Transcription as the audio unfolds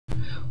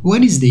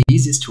What is the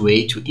easiest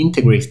way to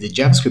integrate the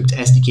JavaScript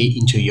SDK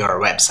into your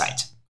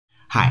website?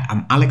 Hi,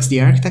 I'm Alex the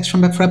Architect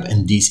from Befrap,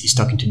 and this is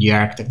Talking to the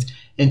Architect,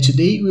 and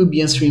today we'll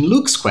be answering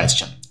Luke's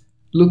question.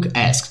 Luke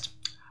asked,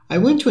 I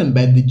want to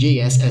embed the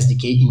JS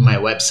SDK in my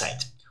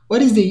website.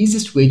 What is the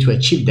easiest way to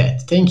achieve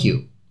that? Thank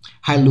you.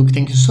 Hi Luke,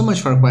 thank you so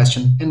much for your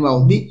question. And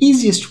well, the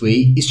easiest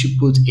way is to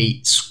put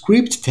a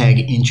script tag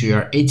into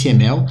your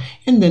HTML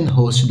and then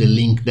host the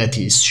link that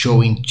is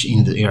showing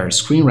in your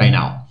screen right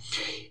now.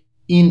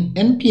 In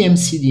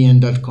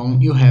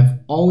npmcdn.com, you have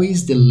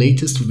always the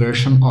latest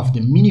version of the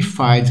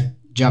minified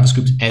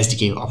JavaScript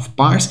SDK of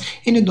parse,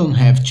 and you don't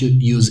have to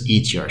use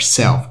it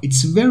yourself.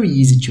 It's very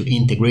easy to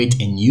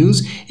integrate and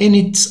use, and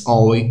it's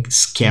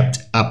always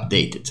kept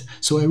updated.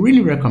 So I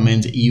really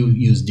recommend you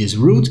use this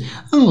route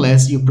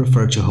unless you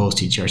prefer to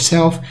host it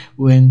yourself,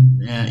 when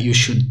you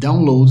should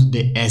download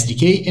the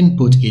SDK and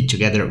put it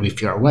together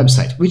with your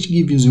website, which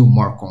gives you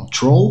more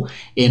control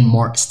and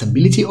more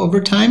stability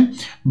over time,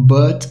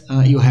 but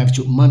you have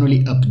to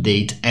manually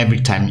update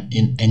every time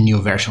a new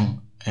version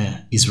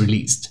is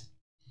released.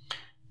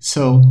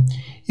 So,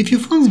 if you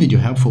found this video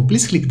helpful,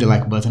 please click the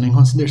like button and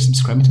consider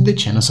subscribing to the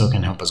channel so it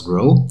can help us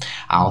grow.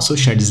 I also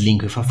share this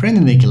link with a friend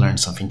and they can learn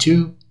something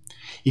too.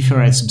 If you're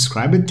already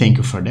subscribed, thank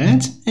you for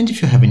that. And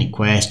if you have any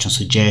questions,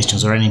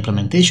 suggestions, or any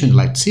implementation you'd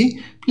like to see,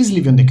 please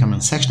leave it in the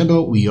comment section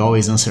below. We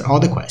always answer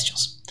all the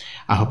questions.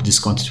 I hope this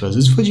content was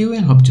useful for you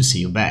and hope to see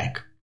you back.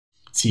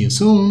 See you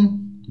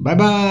soon. Bye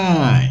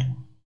bye.